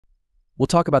We'll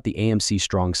talk about the AMC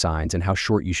strong signs and how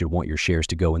short you should want your shares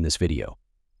to go in this video.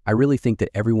 I really think that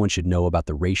everyone should know about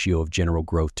the ratio of general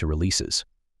growth to releases.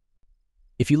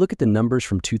 If you look at the numbers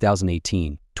from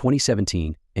 2018,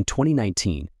 2017, and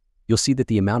 2019, you'll see that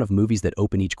the amount of movies that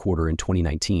open each quarter in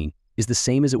 2019 is the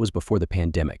same as it was before the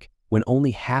pandemic, when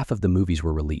only half of the movies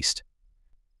were released.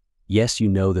 Yes, you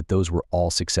know that those were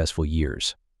all successful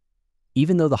years.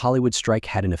 Even though the Hollywood strike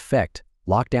had an effect,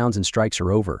 lockdowns and strikes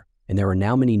are over, and there are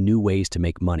now many new ways to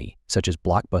make money, such as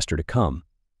blockbuster to come,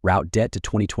 route debt to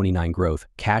 2029 growth,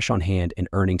 cash on hand, and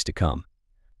earnings to come.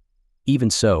 Even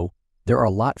so, there are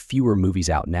a lot fewer movies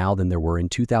out now than there were in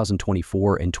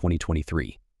 2024 and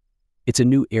 2023. It's a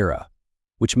new era,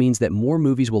 which means that more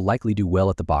movies will likely do well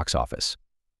at the box office.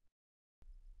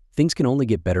 Things can only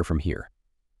get better from here.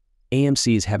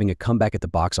 AMC is having a comeback at the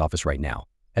box office right now.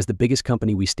 As the biggest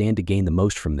company, we stand to gain the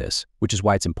most from this, which is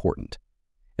why it's important.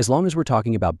 As long as we're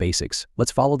talking about basics,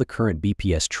 let's follow the current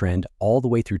BPS trend all the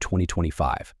way through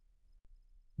 2025.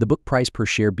 The book price per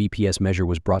share BPS measure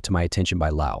was brought to my attention by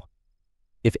Lau.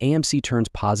 If AMC turns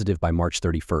positive by March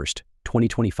 31st,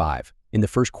 2025, in the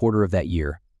first quarter of that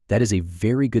year, that is a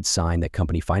very good sign that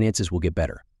company finances will get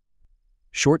better.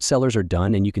 Short sellers are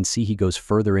done, and you can see he goes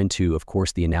further into, of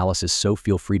course, the analysis, so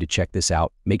feel free to check this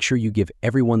out. Make sure you give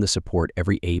everyone the support,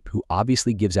 every ape who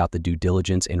obviously gives out the due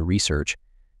diligence and research,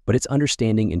 but it's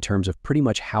understanding in terms of pretty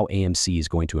much how AMC is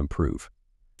going to improve.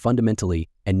 Fundamentally,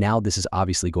 and now this is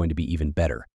obviously going to be even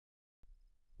better.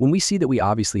 When we see that we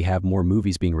obviously have more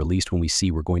movies being released, when we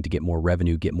see we're going to get more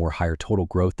revenue, get more higher total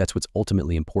growth, that's what's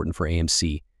ultimately important for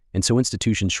AMC. And so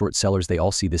institutions, short sellers, they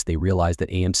all see this. They realize that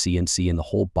AMC and the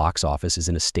whole box office is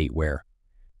in a state where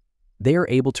they are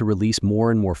able to release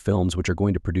more and more films which are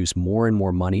going to produce more and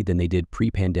more money than they did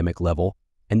pre-pandemic level.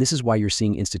 And this is why you're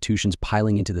seeing institutions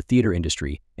piling into the theater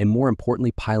industry and, more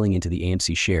importantly, piling into the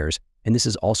AMC shares. And this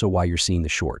is also why you're seeing the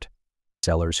short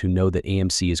sellers who know that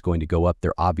AMC is going to go up.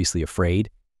 They're obviously afraid.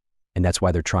 And that's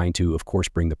why they're trying to, of course,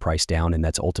 bring the price down, and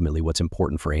that's ultimately what's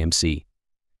important for AMC.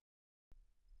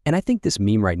 And I think this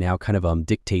meme right now kind of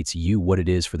dictates you what it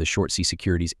is for the short C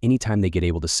securities. Anytime they get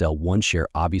able to sell one share,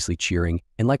 obviously cheering.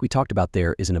 And like we talked about,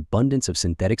 there is an abundance of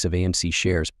synthetics of AMC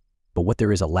shares, but what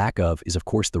there is a lack of is, of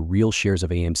course, the real shares of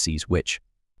AMCs, which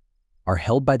are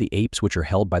held by the apes, which are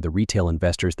held by the retail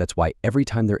investors. That's why every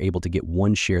time they're able to get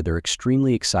one share, they're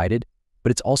extremely excited.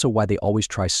 But it's also why they always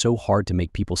try so hard to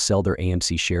make people sell their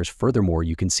AMC shares. Furthermore,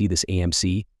 you can see this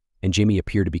AMC and Jimmy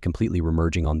appear to be completely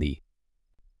remerging on the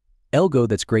algo.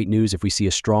 That's great news. If we see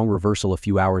a strong reversal a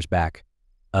few hours back,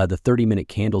 the 30-minute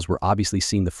candles were obviously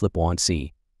seeing the flip on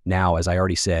C. Now, as I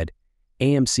already said,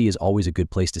 AMC is always a good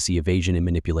place to see evasion and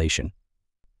manipulation.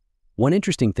 One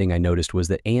interesting thing I noticed was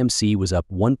that AMC was up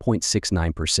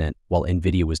 1.69% while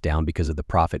Nvidia was down because of the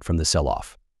profit from the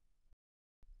sell-off.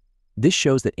 This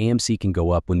shows that AMC can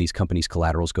go up when these companies'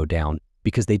 collaterals go down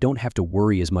because they don't have to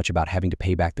worry as much about having to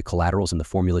pay back the collaterals and the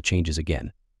formula changes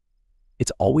again.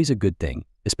 It's always a good thing,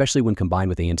 especially when combined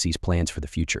with AMC's plans for the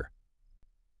future.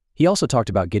 He also talked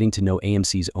about getting to know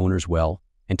AMC's owners well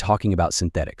and talking about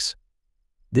synthetics.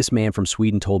 This man from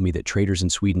Sweden told me that traders in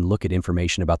Sweden look at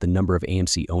information about the number of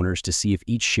AMC owners to see if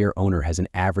each share owner has an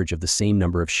average of the same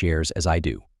number of shares as I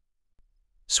do.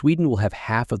 Sweden will have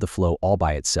half of the flow all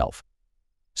by itself.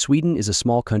 Sweden is a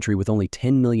small country with only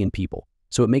 10 million people,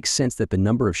 so it makes sense that the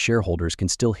number of shareholders can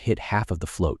still hit half of the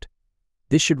float.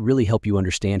 This should really help you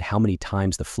understand how many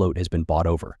times the float has been bought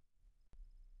over.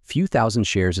 Few thousand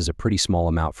shares is a pretty small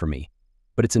amount for me,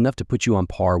 but it's enough to put you on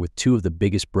par with two of the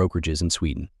biggest brokerages in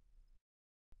Sweden.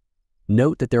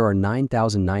 Note that there are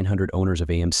 9,900 owners of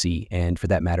AMC and, for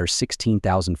that matter,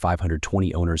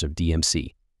 16,520 owners of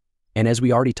DMC. And as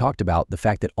we already talked about, the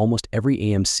fact that almost every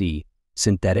AMC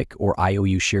synthetic or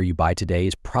IOU share you buy today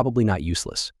is probably not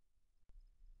useless.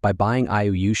 By buying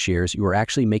IOU shares, you are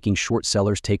actually making short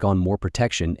sellers take on more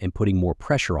protection and putting more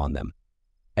pressure on them.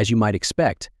 As you might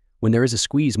expect, when there is a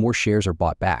squeeze, more shares are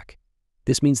bought back.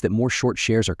 This means that more short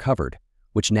shares are covered,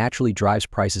 which naturally drives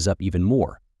prices up even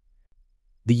more.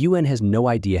 The UN has no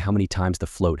idea how many times the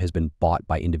float has been bought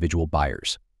by individual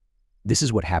buyers. This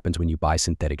is what happens when you buy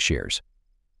synthetic shares.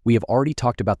 We have already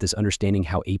talked about this, understanding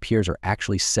how ape shares are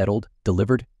actually settled,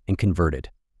 delivered, and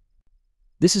converted.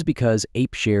 This is because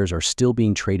ape shares are still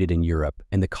being traded in Europe,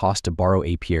 and the cost to borrow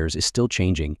ape shares is still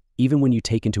changing, even when you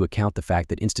take into account the fact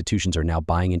that institutions are now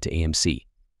buying into AMC.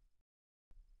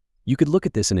 You could look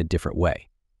at this in a different way.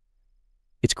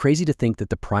 It's crazy to think that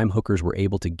the prime hookers were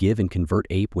able to give and convert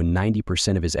ape when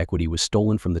 90% of his equity was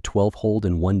stolen from the 12 hold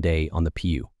in one day on the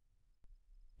PU.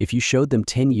 If you showed them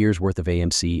 10 years worth of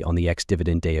AMC on the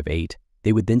ex-dividend day of 8,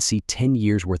 they would then see 10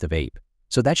 years worth of ape.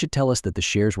 So that should tell us that the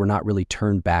shares were not really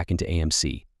turned back into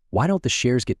AMC. Why don't the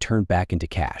shares get turned back into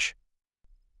cash?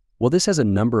 Well, this has a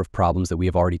number of problems that we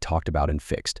have already talked about and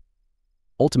fixed.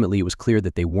 Ultimately, it was clear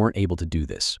that they weren't able to do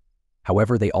this.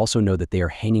 However, they also know that they are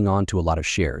hanging on to a lot of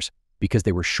shares because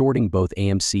they were shorting both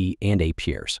AMC and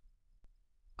APRs.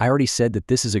 I already said that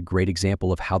this is a great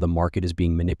example of how the market is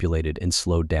being manipulated and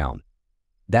slowed down.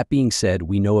 That being said,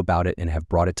 we know about it and have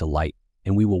brought it to light,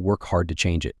 and we will work hard to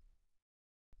change it.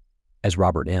 As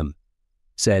Robert M.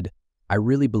 said, I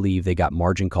really believe they got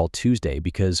margin call Tuesday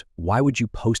because why would you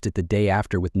post it the day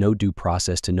after with no due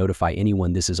process to notify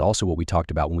anyone? This is also what we talked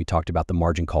about when we talked about the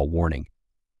margin call warning.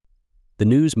 The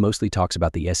news mostly talks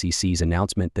about the SEC's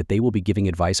announcement that they will be giving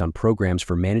advice on programs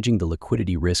for managing the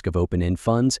liquidity risk of open-end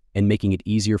funds and making it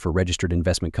easier for registered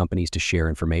investment companies to share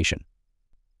information.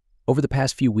 Over the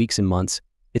past few weeks and months,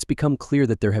 it's become clear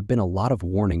that there have been a lot of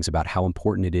warnings about how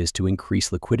important it is to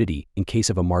increase liquidity in case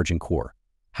of a margin call,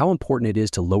 how important it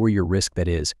is to lower your risk, that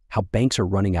is, how banks are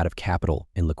running out of capital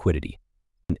and liquidity,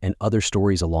 and other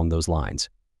stories along those lines.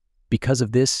 Because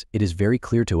of this, it is very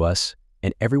clear to us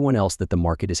and everyone else that the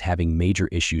market is having major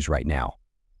issues right now.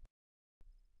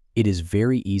 It is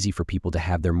very easy for people to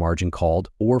have their margin called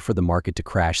or for the market to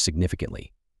crash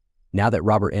significantly. Now that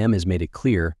Robert M. has made it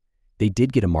clear, they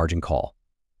did get a margin call.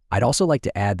 I'd also like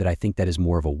to add that I think that is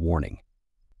more of a warning.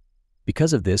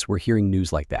 Because of this, we're hearing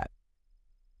news like that.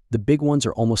 The big ones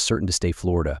are almost certain to stay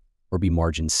Florida or be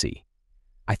margin C.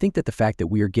 I think that the fact that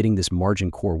we are getting this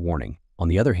margin core warning, on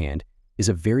the other hand, is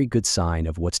a very good sign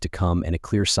of what's to come and a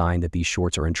clear sign that these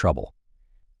shorts are in trouble.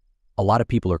 A lot of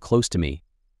people are close to me,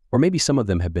 or maybe some of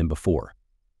them have been before.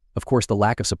 Of course, the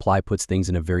lack of supply puts things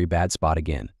in a very bad spot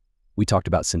again. We talked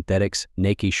about synthetics,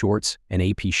 Nikkei shorts, and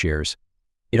AP shares.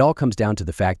 It all comes down to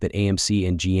the fact that AMC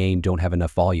and Zain don't have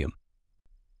enough volume.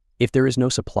 If there is no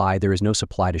supply, there is no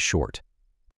supply to short.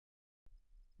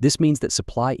 This means that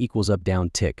supply equals up down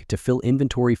tick to fill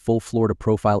inventory, full Florida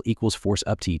profile equals force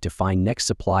up T to find next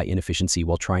supply inefficiency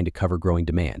while trying to cover growing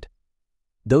demand.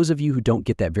 Those of you who don't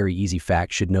get that very easy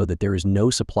fact should know that there is no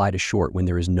supply to short when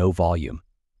there is no volume.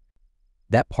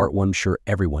 That part I'm sure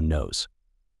everyone knows.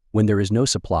 When there is no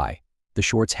supply, the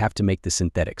shorts have to make the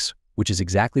synthetics, which is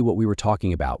exactly what we were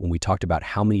talking about when we talked about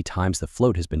how many times the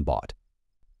float has been bought.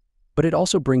 But it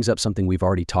also brings up something we've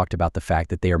already talked about. The fact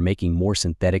that they are making more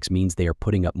synthetics means they are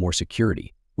putting up more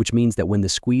security, which means that when the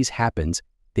squeeze happens,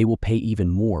 they will pay even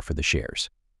more for the shares.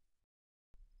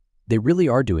 They really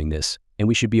are doing this, and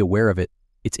we should be aware of it.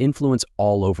 It's influence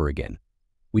all over again.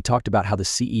 We talked about how the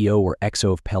CEO or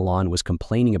XO of Pelon was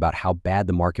complaining about how bad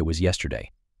the market was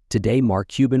yesterday. Today, Mark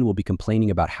Cuban will be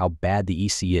complaining about how bad the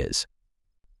EC is.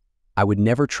 I would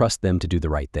never trust them to do the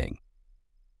right thing.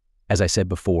 As I said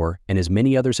before, and as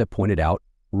many others have pointed out,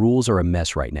 rules are a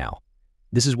mess right now.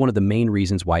 This is one of the main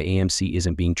reasons why AMC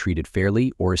isn't being treated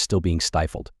fairly or is still being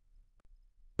stifled.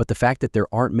 But the fact that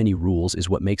there aren't many rules is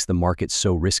what makes the market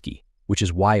so risky, which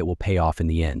is why it will pay off in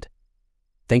the end.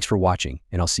 Thanks for watching,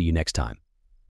 and I'll see you next time.